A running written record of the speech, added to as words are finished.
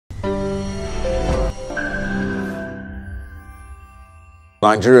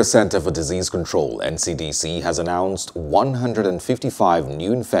Nigeria Center for Disease Control (NCDC) has announced 155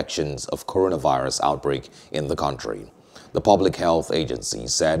 new infections of coronavirus outbreak in the country. The public health agency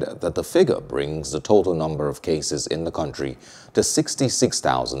said that the figure brings the total number of cases in the country to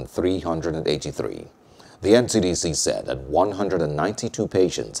 66,383. The NCDC said that 192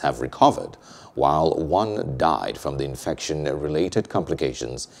 patients have recovered, while one died from the infection-related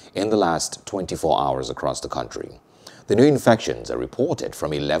complications in the last 24 hours across the country. The new infections are reported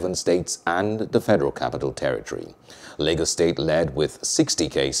from 11 states and the Federal Capital Territory. Lagos State led with 60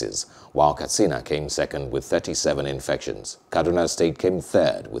 cases, while Katsina came second with 37 infections. Kaduna State came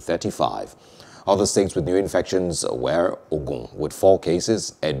third with 35. Other states with new infections were Ogun with 4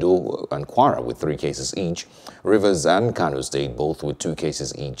 cases, Edo and Kwara with 3 cases each, Rivers and Kano State both with 2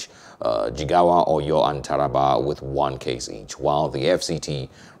 cases each, Jigawa, Oyo and Taraba with 1 case each, while the FCT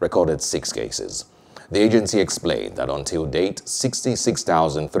recorded 6 cases. The agency explained that until date,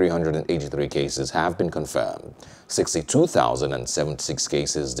 66,383 cases have been confirmed, 62,076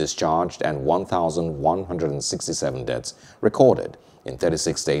 cases discharged, and 1,167 deaths recorded in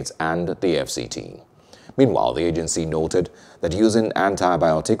 36 states and the FCT. Meanwhile, the agency noted that using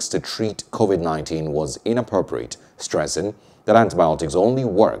antibiotics to treat COVID-19 was inappropriate, stressing that antibiotics only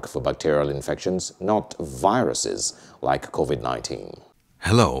work for bacterial infections, not viruses like COVID-19.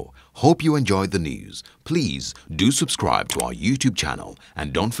 Hello, hope you enjoyed the news. Please do subscribe to our YouTube channel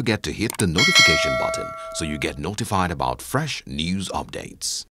and don't forget to hit the notification button so you get notified about fresh news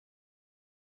updates.